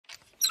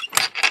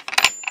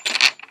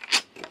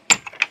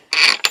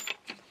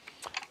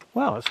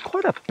Well, it's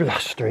quite a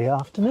blustery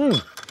afternoon,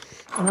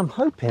 and I'm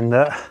hoping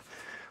that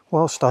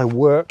whilst I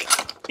work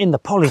in the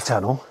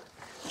polytunnel,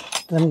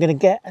 that I'm going to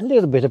get a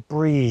little bit of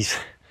breeze.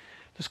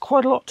 There's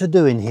quite a lot to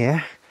do in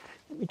here.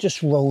 Let me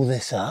just roll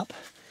this up,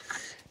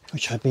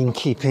 which I've been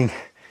keeping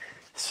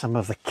some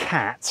of the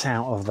cats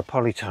out of the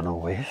polytunnel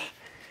with.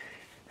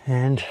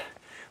 And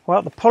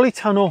well, the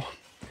polytunnel,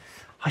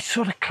 I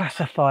sort of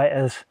classify it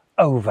as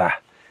over.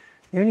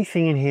 The only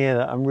thing in here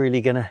that I'm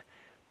really going to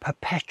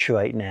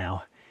perpetuate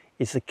now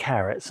is the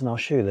carrots, and I'll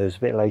show you those a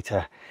bit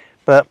later.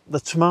 But the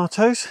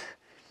tomatoes,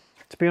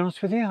 to be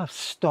honest with you, I've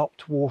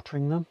stopped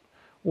watering them.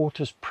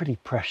 Water's pretty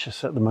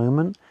precious at the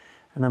moment,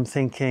 and I'm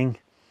thinking,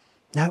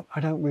 no,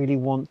 I don't really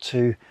want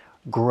to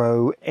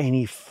grow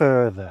any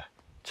further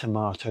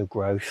tomato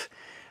growth.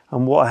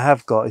 And what I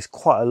have got is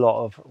quite a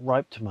lot of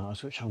ripe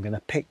tomatoes, which I'm going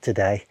to pick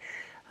today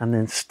and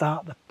then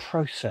start the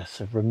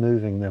process of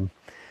removing them.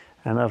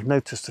 And I've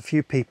noticed a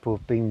few people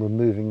have been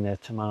removing their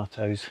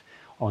tomatoes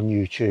on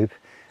YouTube,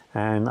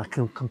 and I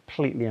can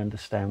completely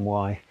understand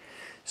why.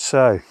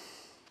 So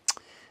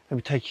let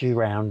me take you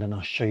around and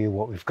I'll show you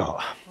what we've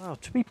got. Well,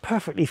 to be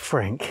perfectly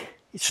frank,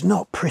 it's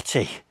not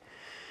pretty.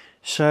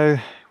 So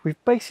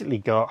we've basically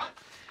got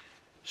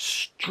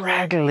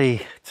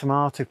straggly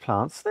tomato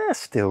plants. They're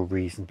still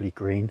reasonably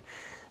green,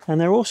 and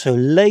they're also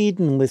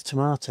laden with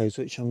tomatoes,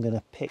 which I'm going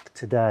to pick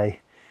today.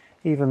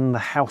 Even the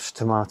house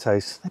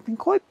tomatoes, they've been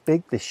quite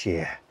big this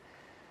year.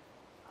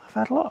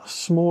 I've had a lot of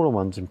smaller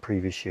ones in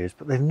previous years,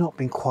 but they've not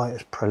been quite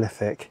as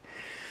prolific.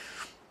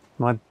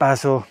 My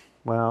basil,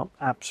 well,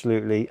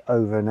 absolutely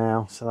over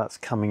now, so that's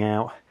coming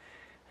out.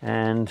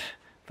 And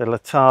the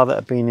latar that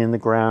have been in the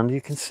ground,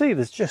 you can see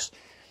there's just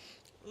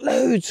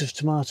loads of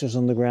tomatoes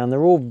on the ground.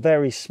 They're all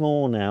very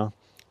small now,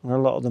 and a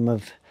lot of them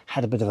have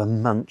had a bit of a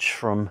munch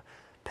from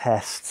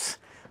pests.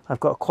 I've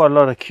got quite a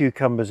lot of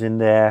cucumbers in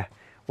there,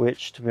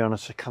 which, to be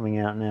honest, are coming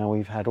out now.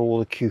 We've had all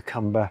the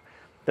cucumber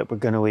that we're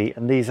going to eat,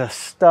 and these are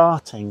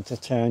starting to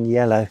turn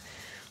yellow.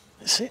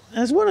 See,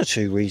 there's one or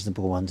two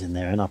reasonable ones in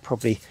there, and I'll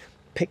probably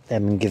pick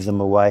them and give them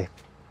away.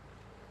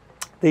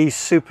 These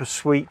super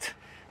sweet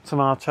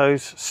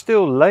tomatoes,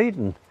 still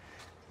laden.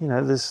 You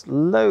know, there's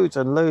loads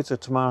and loads of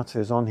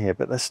tomatoes on here,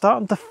 but they're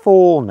starting to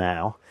fall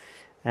now,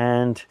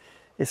 and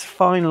it's a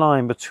fine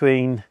line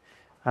between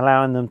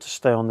allowing them to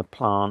stay on the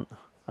plant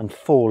and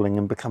falling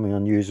and becoming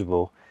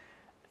unusable,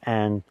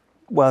 and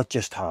well,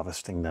 just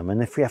harvesting them.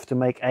 And if we have to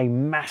make a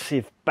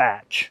massive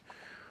batch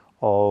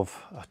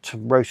of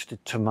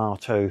roasted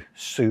tomato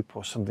soup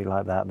or something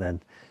like that,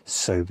 then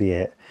so be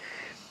it.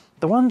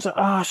 The ones that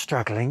are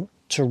struggling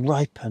to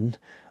ripen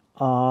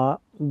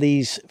are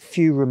these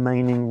few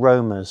remaining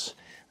Romas.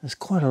 There's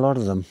quite a lot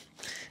of them,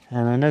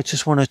 and I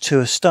noticed one or two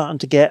are starting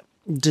to get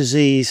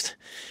diseased.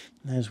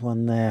 There's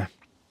one there.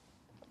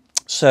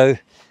 So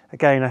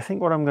again, I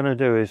think what I'm going to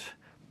do is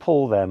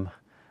pull them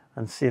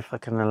and see if I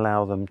can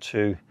allow them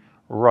to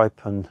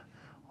ripen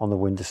on the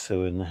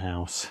windowsill in the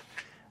house.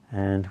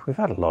 And we've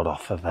had a lot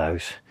off of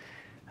those.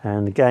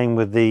 And again,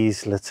 with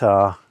these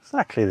latar,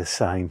 exactly the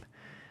same.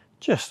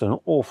 Just an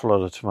awful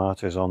lot of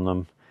tomatoes on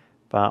them,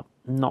 but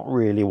not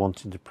really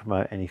wanting to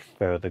promote any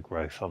further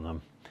growth on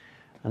them.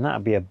 And that'll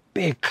be a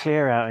big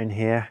clear out in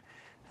here,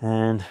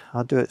 and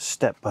I'll do it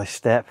step by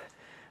step.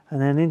 And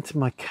then into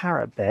my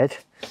carrot bed,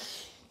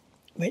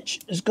 which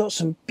has got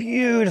some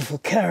beautiful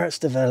carrots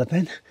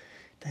developing.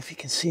 Don't know if you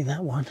can see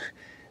that one.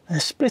 They're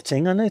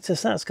splitting. I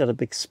noticed that's got a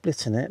big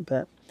split in it,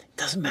 but it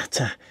doesn't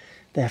matter.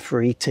 They're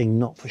for eating,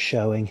 not for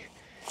showing.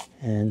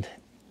 And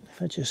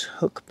if I just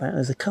hook back,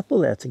 there's a couple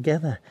there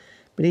together,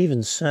 but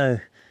even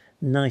so,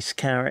 nice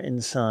carrot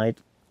inside,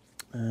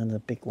 and a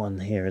big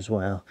one here as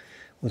well,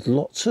 with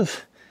lots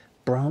of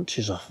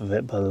branches off of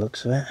it by the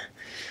looks of it.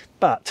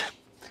 But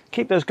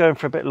keep those going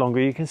for a bit longer.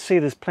 You can see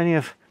there's plenty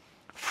of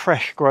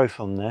fresh growth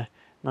on there,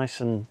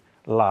 nice and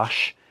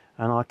lush,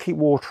 and I'll keep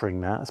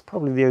watering that. That's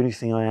probably the only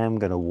thing I am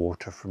going to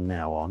water from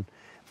now on.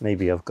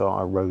 Maybe I've got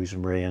a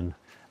rosemary and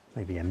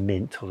maybe a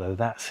mint, although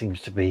that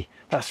seems to be,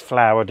 that's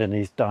flowered and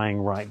is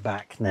dying right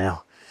back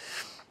now.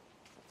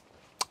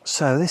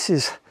 So this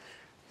is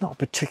not a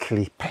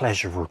particularly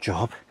pleasurable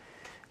job,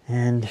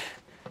 and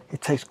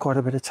it takes quite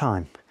a bit of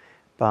time,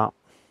 but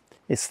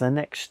it's the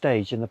next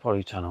stage in the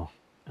polytunnel,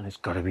 and it's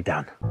got to be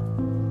done.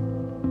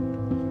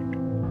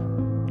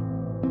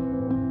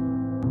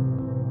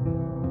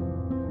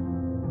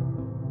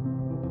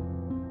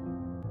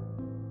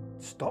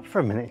 Stop for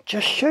a minute,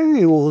 just show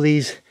you all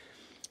these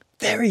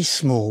very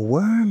small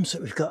worms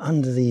that we've got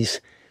under these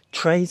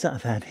trays that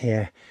I've had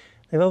here.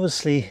 They've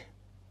obviously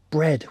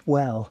bred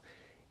well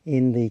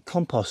in the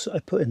compost that I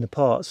put in the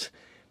pots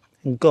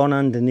and gone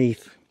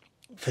underneath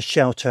for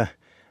shelter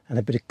and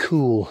a bit of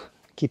cool,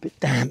 keep it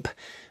damp.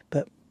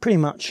 But pretty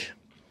much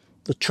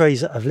the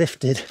trays that I've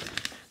lifted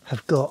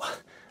have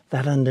got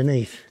that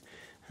underneath,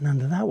 and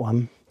under that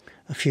one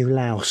a few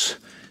louse,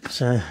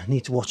 so I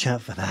need to watch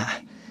out for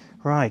that.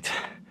 Right,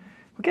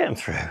 we're getting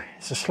through.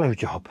 It's a slow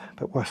job,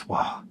 but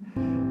worthwhile.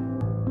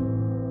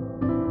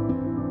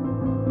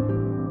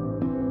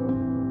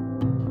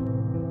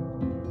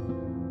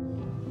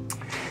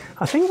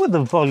 I think with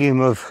the volume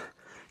of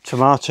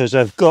tomatoes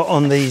I've got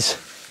on these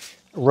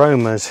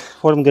Romas,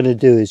 what I'm going to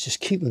do is just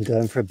keep them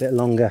going for a bit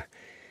longer.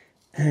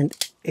 And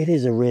it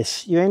is a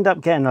risk. You end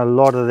up getting a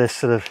lot of this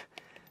sort of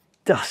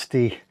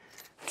dusty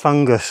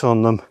fungus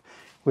on them,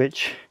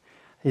 which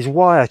is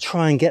why I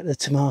try and get the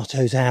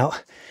tomatoes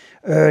out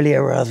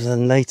earlier rather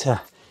than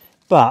later.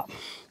 But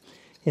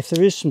if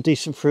there is some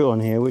decent fruit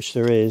on here, which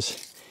there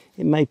is,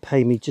 it may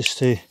pay me just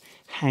to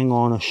hang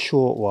on a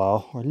short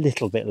while or a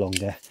little bit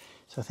longer.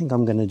 So I think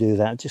I'm going to do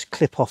that. Just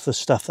clip off the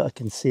stuff that I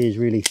can see is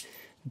really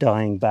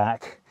dying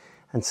back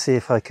and see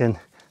if I can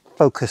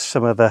focus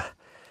some of the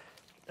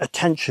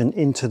attention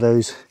into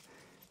those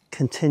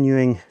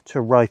continuing to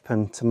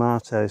ripen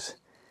tomatoes.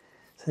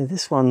 So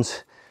this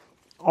one's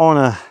on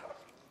a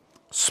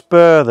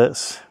spur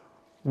that's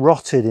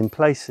rotted in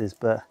places,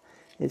 but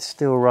it's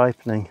still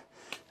ripening.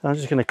 So I'm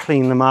just going to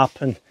clean them up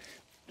and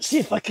see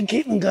if I can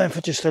keep them going for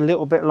just a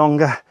little bit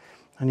longer.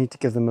 I need to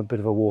give them a bit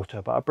of a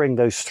water, but I'll bring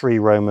those 3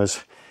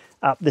 Romas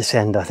up this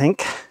end, I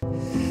think.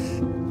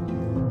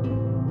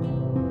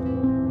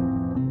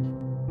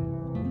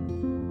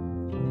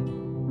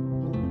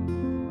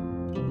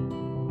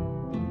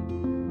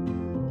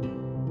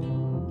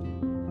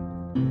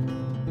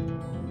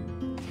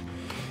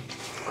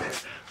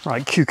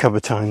 Right, cucumber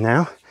time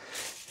now,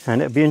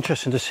 and it'll be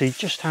interesting to see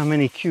just how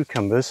many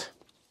cucumbers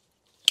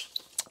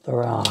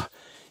there are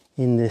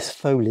in this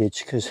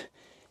foliage, because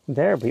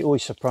invariably it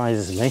always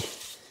surprises me.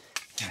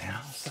 There we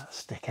are, does that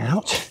stick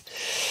out?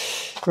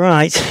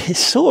 Right, it's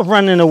sort of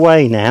running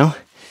away now,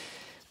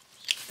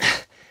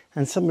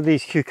 and some of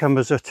these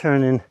cucumbers are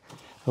turning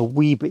a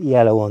wee bit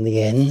yellow on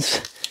the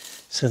ends,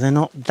 so they're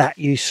not that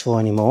useful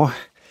anymore.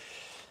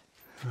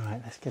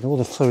 Right, let's get all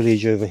the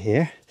foliage over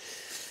here.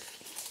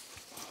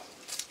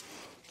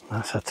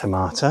 That's a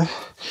tomato.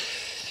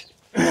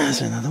 There's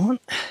another one.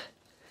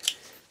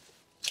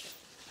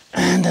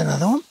 And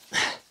another one.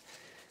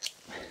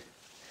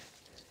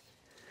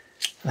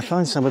 I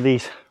find some of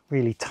these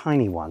really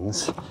tiny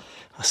ones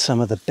are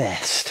some of the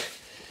best.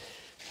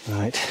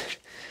 Right,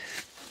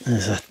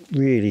 there's a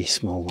really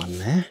small one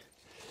there.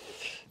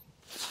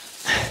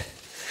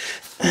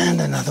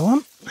 And another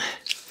one.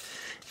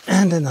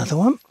 And another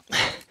one.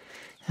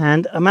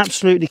 And I'm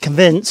absolutely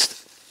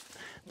convinced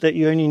that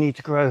you only need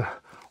to grow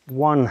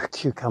 1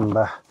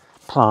 cucumber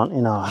plant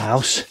in our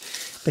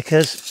house,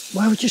 because,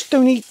 well, we just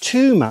don't eat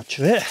too much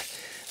of it.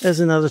 There's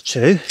another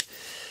 2.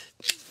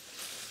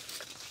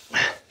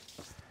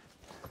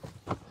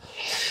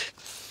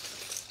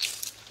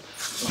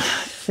 I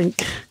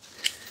think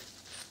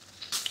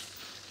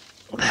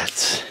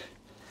that's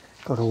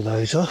got all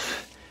those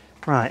off.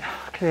 Right,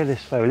 clear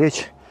this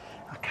foliage.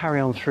 I'll carry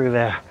on through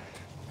there.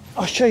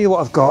 I'll show you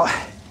what I've got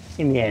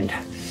in the end.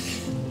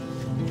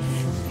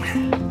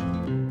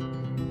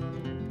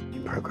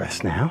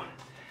 Progress now,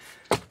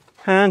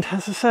 and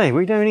as I say,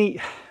 we don't eat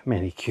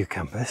many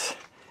cucumbers,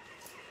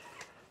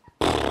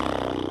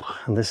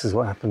 and this is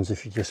what happens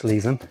if you just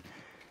leave them.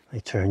 They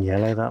turn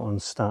yellow. That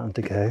one's starting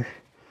to go.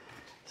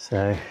 So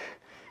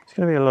there's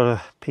going to be a lot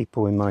of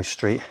people in my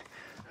street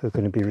who are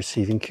going to be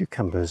receiving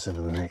cucumbers in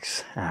the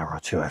next hour or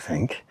 2. I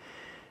think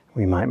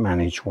we might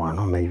manage 1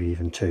 or maybe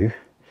even 2,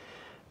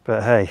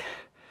 but hey,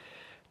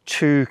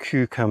 2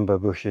 cucumber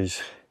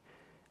bushes,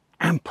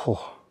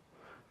 ample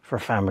for a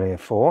family of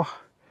 4.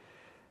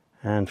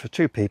 And for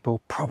 2 people,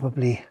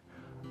 probably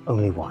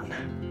only 1.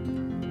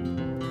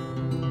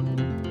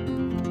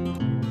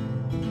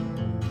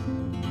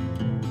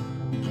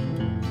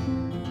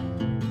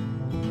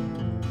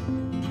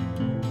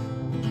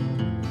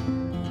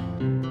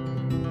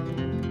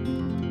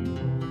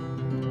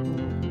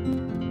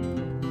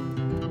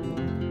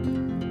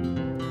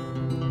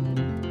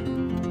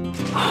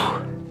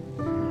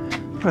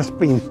 It's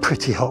been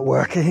pretty hot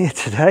working here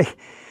today.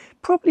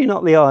 Probably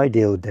not the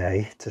ideal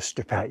day to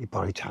strip out your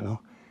polytunnel,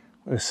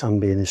 with the sun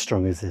being as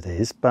strong as it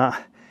is, but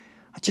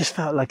I just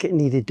felt like it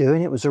needed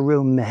doing. It was a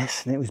real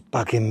mess and it was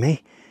bugging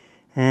me.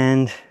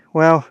 And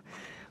well,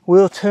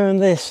 we'll turn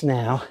this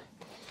now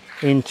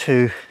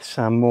into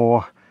some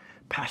more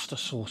pasta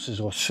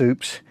sauces or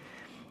soups.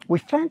 We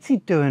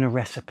fancied doing a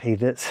recipe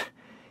that's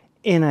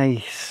in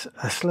a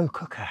slow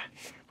cooker.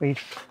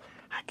 We've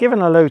given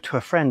a load to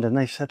a friend and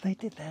they said they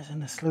did theirs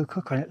in a slow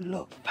cooker and it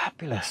looked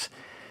fabulous.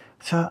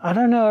 So I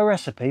don't know a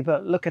recipe,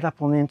 but look it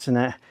up on the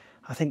internet.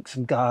 I think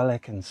some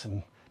garlic and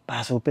some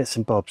basil bits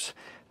and bobs,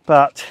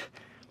 but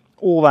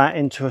all that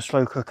into a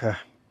slow cooker,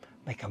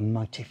 make a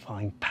mighty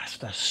fine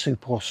pasta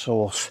soup or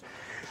sauce.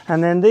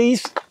 And then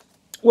these,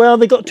 well,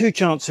 they got 2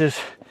 chances.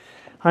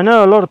 I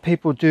know a lot of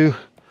people do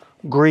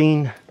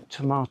green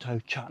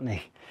tomato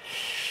chutney,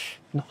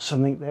 not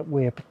something that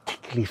we're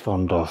particularly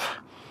fond of,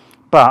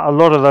 but a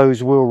lot of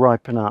those will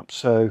ripen up,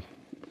 so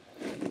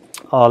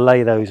I'll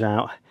lay those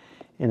out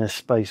in a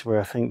space where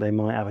I think they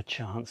might have a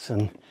chance,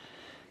 and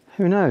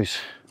who knows,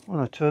 1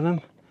 or 2 of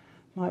them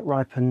might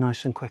ripen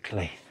nice and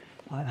quickly,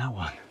 like that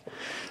one.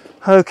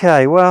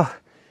 Okay, well,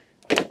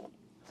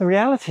 the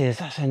reality is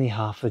that's only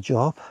half the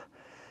job.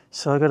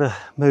 So I've got to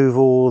move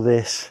all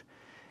this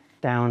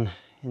down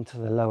into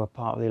the lower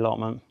part of the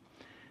allotment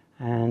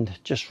and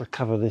just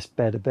recover this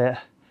bed a bit,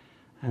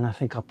 and I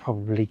think I'll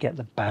probably get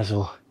the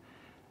basil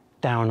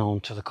down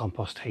onto the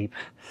compost heap.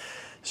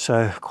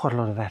 So quite a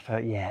lot of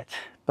effort yet,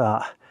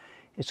 but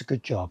it's a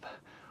good job.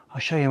 I'll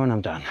show you when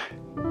I'm done.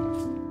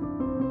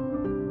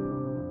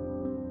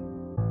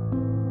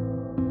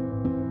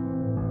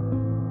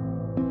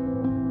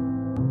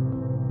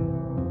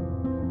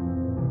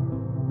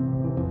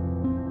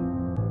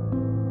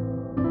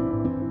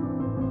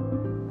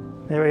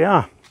 There we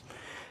are.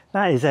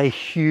 That is a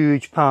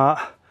huge part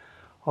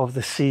of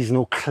the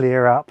seasonal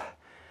clear up,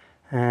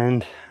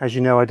 and as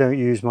you know, I don't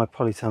use my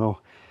polytunnel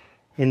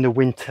in the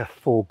winter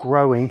for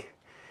growing,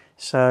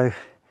 so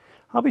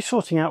I'll be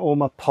sorting out all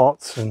my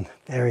pots and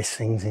various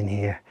things in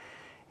here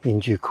in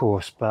due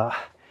course, but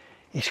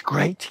it's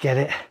great to get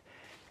it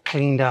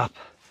cleaned up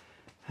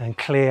and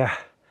clear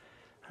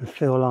and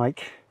feel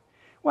like,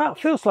 well, it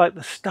feels like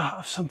the start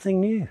of something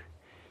new,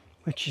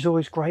 which is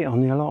always great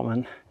on the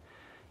allotment.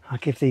 I'll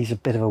give these a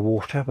bit of a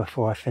water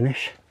before I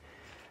finish,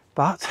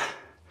 but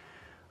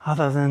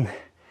other than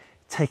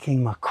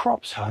taking my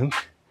crops home,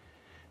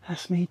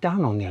 that's me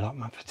done on the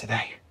allotment for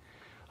today.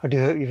 I do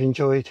hope you've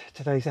enjoyed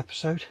today's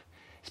episode.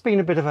 It's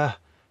been a bit of a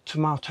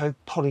tomato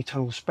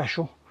polytunnel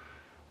special,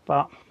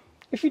 but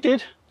if you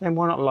did, then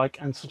why not like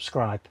and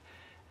subscribe?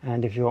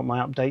 And if you want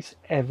my updates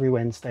every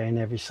Wednesday and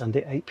every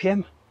Sunday at 8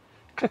 PM,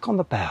 click on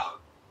the bell.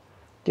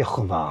 Diolch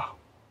yn fawr.